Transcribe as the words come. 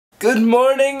Good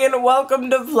morning and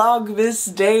welcome to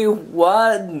Vlogmas Day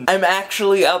 1. I'm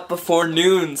actually up before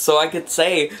noon, so I could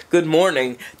say good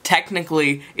morning.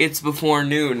 Technically, it's before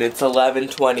noon. It's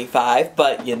 11:25,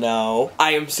 but you know.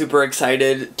 I am super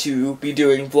excited to be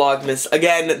doing Vlogmas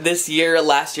again this year.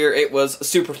 Last year it was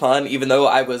super fun, even though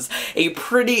I was a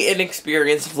pretty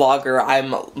inexperienced vlogger.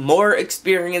 I'm more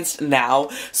experienced now,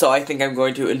 so I think I'm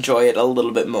going to enjoy it a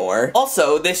little bit more.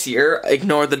 Also, this year,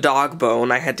 ignore the dog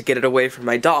bone. I had to get it away from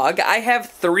my dog. I have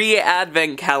 3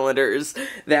 advent calendars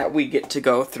that we get to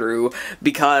go through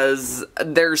because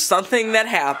there's something that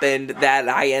happened that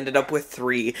I ended up with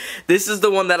 3. This is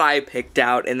the one that I picked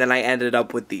out, and then I ended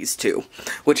up with these 2,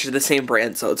 which are the same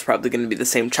brand, so it's probably going to be the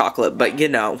same chocolate, but you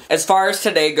know. As far as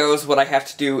today goes, what I have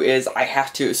to do is I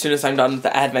have to, as soon as I'm done with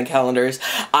the advent calendars,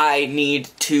 I need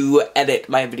to edit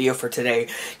my video for today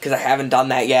because I haven't done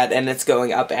that yet, and it's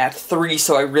going up at 3,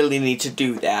 so I really need to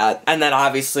do that. And then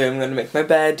obviously I'm going to make my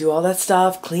bed, do all that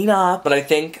stuff, clean up, but I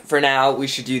think for now we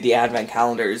should do the advent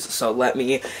calendars, so let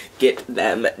me get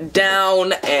them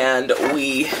down and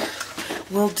we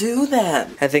will do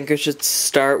them. I think I should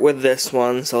start with this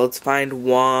one, so let's find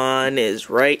one is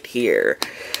right here.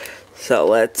 So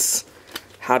let's,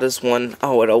 how does one,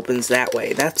 oh, it opens that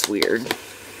way, that's weird.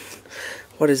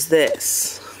 What is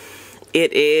this?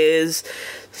 It is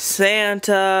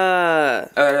Santa.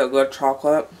 A good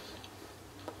chocolate.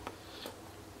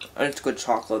 It's good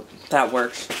chocolate. That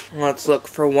works. Let's look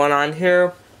for one on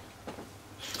here.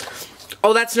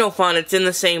 Oh, that's no fun. It's in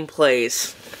the same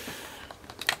place.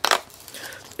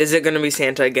 Is it going to be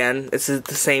Santa again? Is it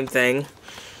the same thing?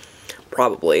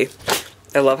 Probably.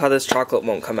 I love how this chocolate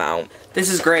won't come out. This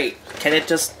is great. Can it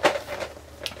just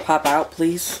pop out,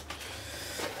 please?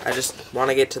 I just want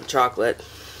to get to the chocolate.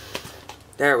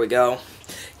 There we go.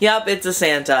 Yep, it's a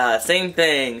Santa. Same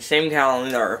thing. Same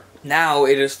calendar. Now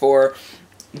it is for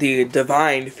the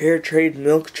Divine Fair Trade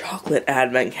Milk Chocolate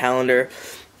Advent Calendar.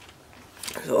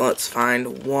 So let's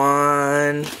find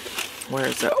one. Where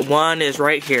is it? One is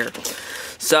right here.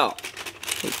 So,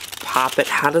 pop it.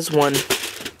 How does one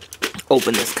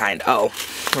open this kind? Oh,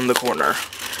 from the corner.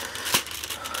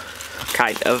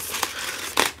 Kind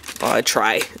of. Well, I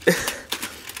try.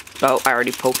 Oh, I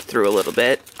already poked through a little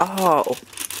bit. Oh,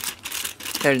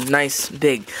 they're nice,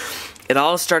 big. It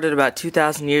all started about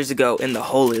 2,000 years ago in the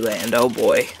Holy Land. Oh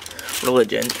boy,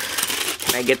 religion.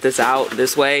 Can I get this out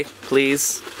this way,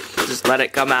 please? Just let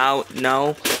it come out.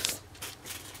 No.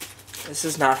 This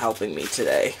is not helping me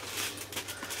today.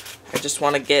 I just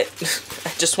want to get,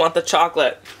 I just want the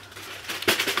chocolate.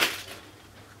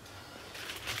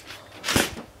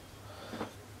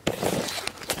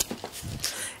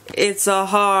 It's a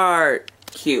heart.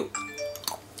 Cute.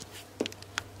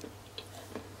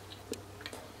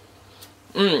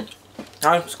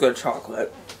 That's good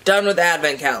chocolate. Done with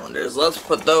advent calendars. Let's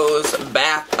put those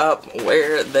back up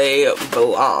where they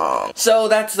belong. So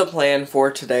that's the plan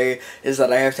for today, is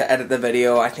that I have to edit the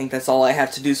video. I think that's all I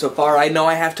have to do so far. I know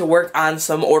I have to work on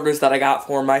some orders that I got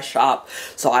for my shop,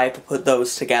 so I have to put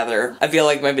those together. I feel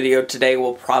like my video today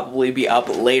will probably be up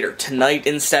later tonight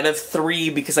instead of 3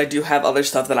 because I do have other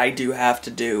stuff that I do have to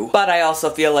do. But I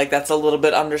also feel like that's a little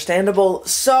bit understandable,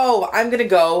 so I'm gonna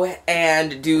go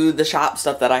and do the shop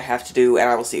stuff that I have to do, and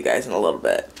I will see you guys in a little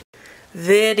bit.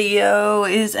 Video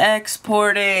is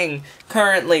exporting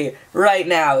currently, right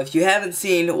now. If you haven't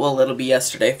seen, well, it'll be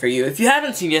yesterday for you. If you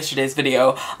haven't seen yesterday's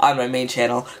video on my main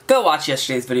channel, go watch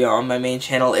yesterday's video on my main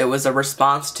channel. It was a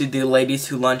response to the Ladies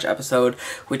Who Lunch episode,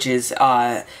 which is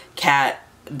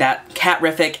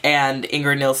Catrific and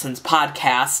Ingrid Nilsson's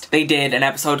podcast. They did an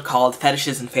episode called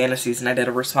Fetishes and Fantasies, and I did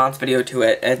a response video to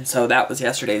it, and so that was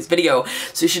yesterday's video.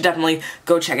 So you should definitely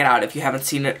go check it out if you haven't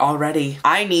seen it already.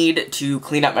 I need to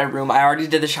clean up my room. I already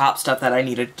did the shop stuff that I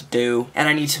needed to do, and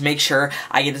I need to make sure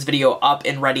I get this video up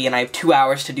and ready, and I have 2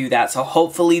 hours to do that, so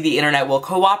hopefully the internet will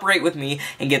cooperate with me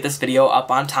and get this video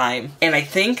up on time. And I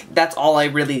think that's all I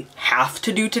really have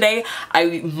to do today.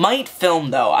 I might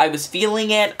film, though. I was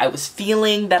feeling it. I was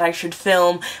feeling that I should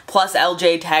film, plus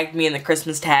LJ tagged me in the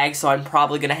Christmas tag, so I'm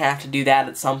probably gonna have to do that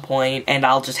at some point, and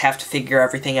I'll just have to figure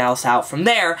everything else out from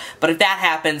there. But if that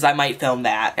happens, I might film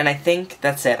that. And I think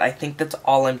that's it. I think that's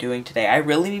all I'm doing today. I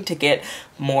really need to get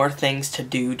more things to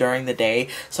do during the day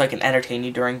so I can entertain you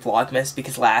during Vlogmas,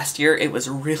 because last year it was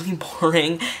really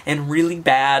boring and really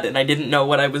bad and I didn't know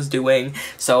what I was doing,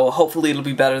 so hopefully it'll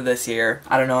be better this year.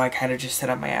 I don't know, I kind of just sit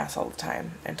on my ass all the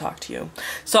time and talk to you.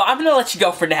 So I'm gonna let you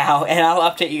go for now, and I'll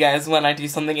update you guys when I do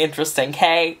something interesting,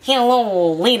 okay?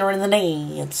 Hello, later in the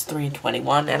day, it's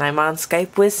 3:21 and I'm on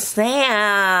Skype with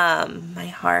Sam. My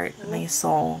heart, my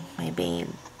soul, my babe.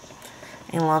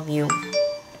 I love you.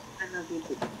 I love you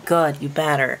too. good, you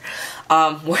better.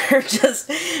 We're just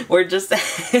Not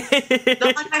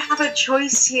like I have a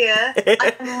choice here.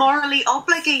 I'm morally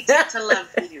obligated to love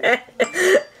you.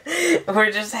 We're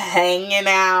just hanging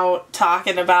out,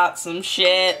 talking about some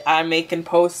shit. I'm making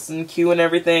posts and Q and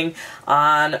everything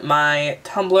on my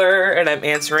Tumblr, and I'm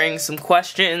answering some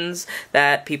questions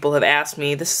that people have asked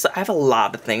me. I have a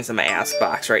lot of things in my ask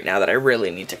box right now that I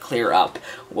really need to clear up.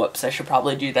 Whoops, I should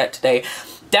probably do that today.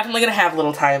 Definitely gonna have a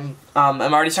little time. I'm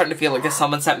already starting to feel like if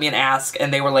someone sent me an ask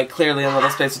and they were like clearly in a little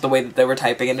space with the way that they were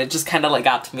typing, and it just kind of like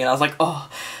got to me, and I was like, oh,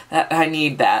 I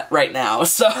need that right now.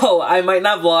 So I might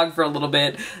not vlog for a little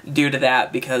bit due to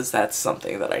that, because that's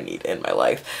something that I need in my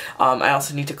life. I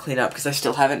also need to clean up because I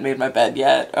still haven't made my bed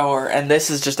yet, and this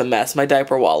is just a mess. My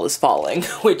diaper wall is falling,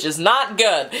 which is not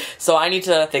good. So I need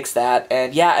to fix that.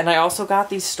 And yeah, and I also got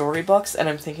these storybooks, and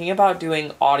I'm thinking about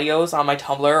doing audios on my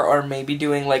Tumblr, or maybe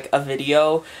doing like a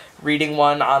video reading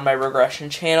one on my regression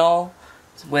channel.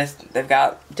 They've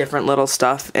got different little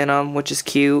stuff in them, which is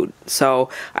cute. So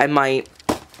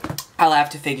I'll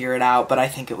have to figure it out, but I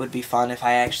think it would be fun if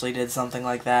I actually did something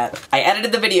like that. I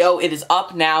edited the video, it is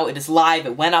up now, it is live,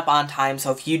 it went up on time, so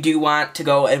if you do want to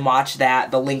go and watch that,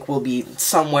 the link will be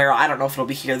somewhere. I don't know if it'll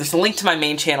be here. There's a link to my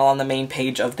main channel on the main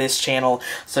page of this channel,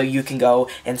 so you can go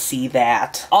and see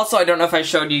that. Also, I don't know if I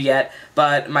showed you yet,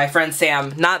 but my friend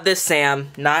Sam, not this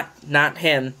Sam, not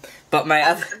him, but my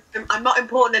other... I'm not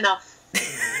important enough.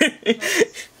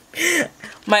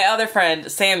 My other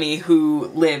friend, Sammy, who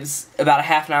lives about a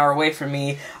half an hour away from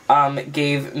me,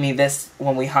 gave me this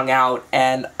when we hung out,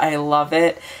 and I love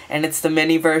it. And it's the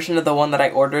mini version of the one that I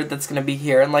ordered that's gonna be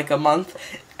here in like a month.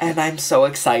 And I'm so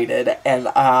excited, and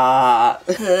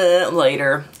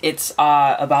later, it's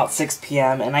about 6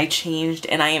 p.m. and I changed,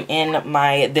 and I am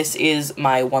in this is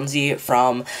my onesie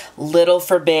from Little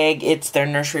for Big. It's their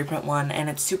nursery print one, and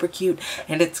it's super cute,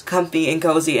 and it's comfy and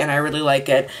cozy, and I really like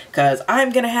it, because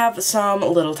I'm gonna have some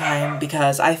little time,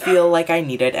 because I feel like I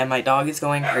need it, and my dog is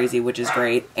going crazy, which is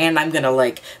great, and I'm gonna,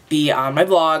 like, be on my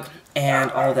blog,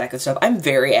 and all of that good stuff. I'm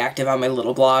very active on my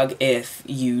little blog. If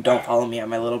you don't follow me on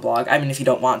my little blog, I mean, if you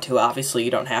don't want to, obviously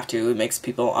you don't have to. It makes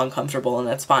people uncomfortable, and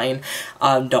that's fine.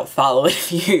 Don't follow it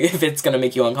if it's gonna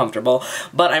make you uncomfortable.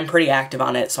 But I'm pretty active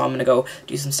on it, so I'm gonna go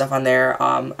do some stuff on there.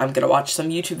 I'm gonna watch some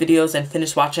YouTube videos and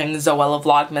finish watching Zoella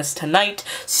Vlogmas tonight,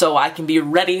 so I can be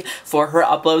ready for her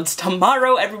uploads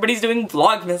tomorrow. Everybody's doing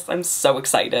Vlogmas. I'm so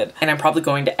excited. And I'm probably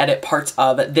going to edit parts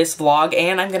of this vlog,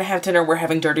 and I'm gonna have dinner. We're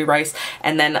having dirty rice,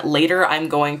 and then later I'm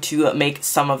going to make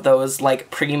some of those like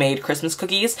pre-made Christmas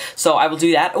cookies, so I will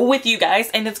do that with you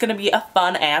guys, and it's gonna be a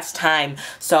fun ass time.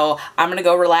 So I'm gonna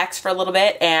go relax for a little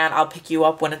bit, and I'll pick you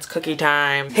up when it's cookie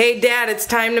time. Hey Dad, it's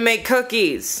time to make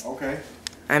cookies. Okay.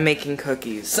 I'm making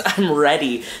cookies. I'm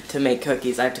ready to make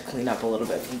cookies. I have to clean up a little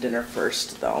bit from dinner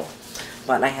first though,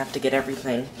 but I have to get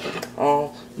everything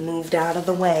all moved out of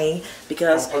the way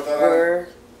because we're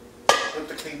put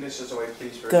the clean dishes away,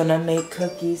 please. Gonna make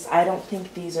cookies. I don't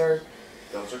think these are...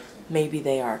 Those are clean. Maybe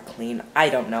they are clean. I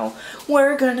don't know.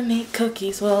 We're gonna make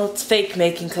cookies. Well, it's fake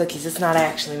making cookies. It's not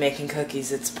actually making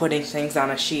cookies. It's putting things on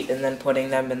a sheet and then putting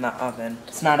them in the oven.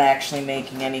 It's not actually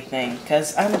making anything,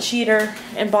 because I'm a cheater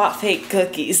and bought fake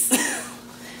cookies.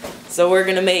 So we're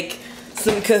gonna make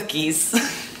some cookies.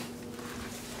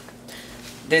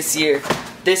 This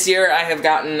year I have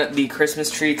gotten the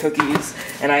Christmas tree cookies,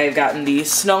 and I have gotten the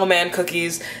snowman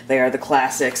cookies. They are the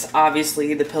classics.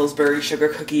 Obviously, the Pillsbury sugar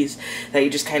cookies that you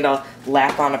just kind of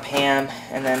lap on a pan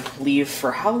and then leave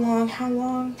for how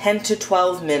long? 10 to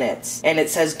 12 minutes. And it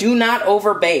says, do not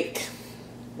over bake.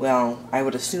 Well, I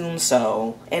would assume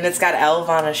so. And it's got Elf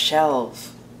on a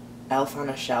Shelf. Elf on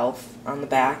a Shelf on the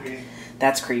back.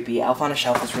 That's creepy. Elf on a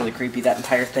Shelf is really creepy. That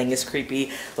entire thing is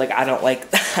creepy. Like, I don't like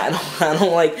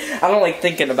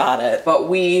thinking about it. But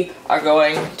we are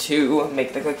going to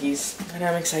make the cookies, and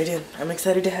I'm excited. I'm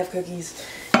excited to have cookies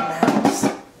in the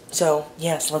house. So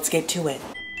yes, let's get to it.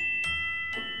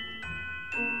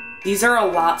 These are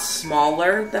a lot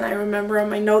smaller than I remember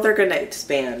them. I know they're gonna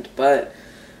expand, but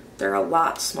they're a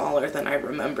lot smaller than I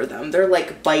remember them. They're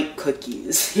like bite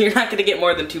cookies. You're not gonna get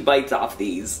more than 2 bites off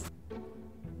these.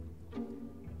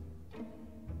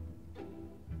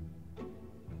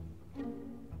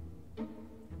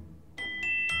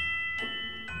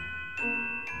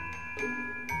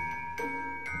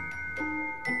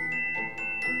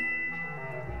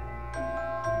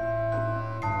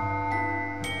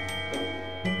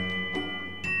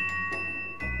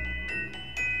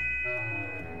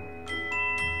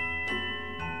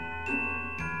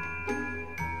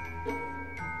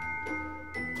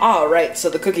 Alright,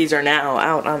 so the cookies are now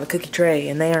out on the cookie tray,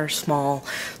 and they are small.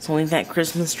 So we've got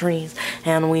Christmas trees,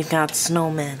 and we've got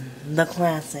snowmen. the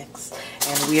classics.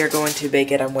 And we are going to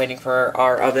bake it. I'm waiting for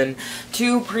our oven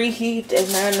to preheat, and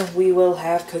then we will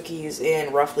have cookies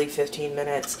in roughly 15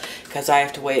 minutes because I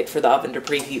have to wait for the oven to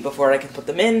preheat before I can put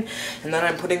them in, and then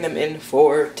I'm putting them in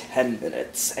for 10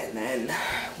 minutes, and then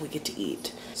we get to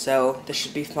eat. So this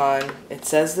should be fun. It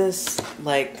says this,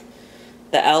 like,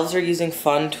 the elves are using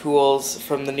fun tools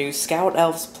from the new Scout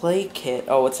Elves Play Kit.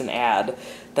 Oh, it's an ad.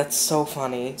 That's so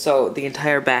funny. So the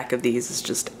entire back of these is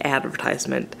just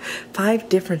advertisement. 5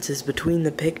 differences between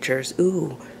the pictures.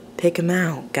 Ooh, pick them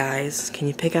out, guys. Can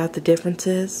you pick out the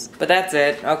differences? But that's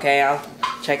it. Okay, I'll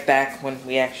check back when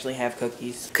we actually have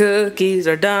cookies. Cookies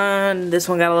are done. This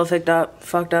one got a little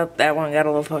fucked up. That one got a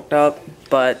little fucked up.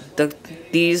 But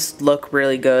these look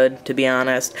really good, to be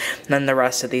honest. And then the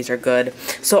rest of these are good.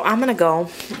 So I'm gonna go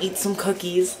eat some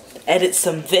cookies, edit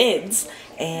some vids,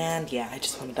 and yeah, I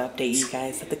just wanted to update you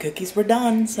guys that the cookies were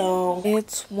done, so.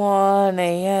 It's 1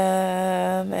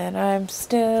 a.m. and I'm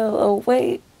still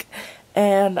awake.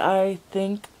 And I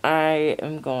think I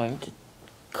am going to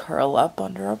curl up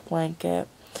under a blanket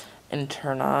and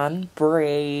turn on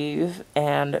Brave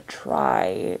and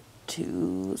try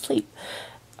to sleep.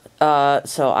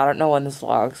 So I don't know when this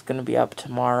vlog's gonna be up,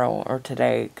 tomorrow or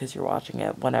today, because you're watching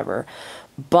it whenever.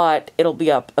 But it'll be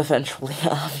up eventually.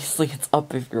 Obviously, it's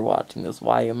up if you're watching this.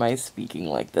 Why am I speaking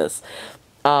like this?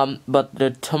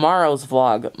 But tomorrow's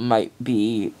vlog might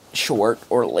be short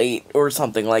or late or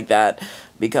something like that,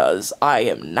 because I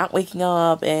am not waking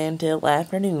up until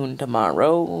afternoon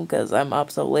tomorrow, because I'm up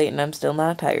so late and I'm still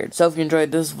not tired. So if you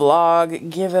enjoyed this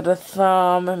vlog, give it a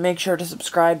thumb. Make sure to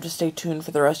subscribe to stay tuned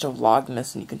for the rest of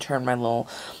Vlogmas, and you can turn my little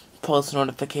post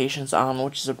notifications on,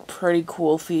 which is a pretty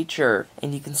cool feature,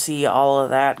 and you can see all of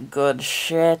that good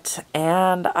shit.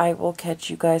 And I will catch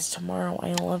you guys tomorrow.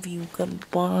 I love you.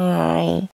 Goodbye.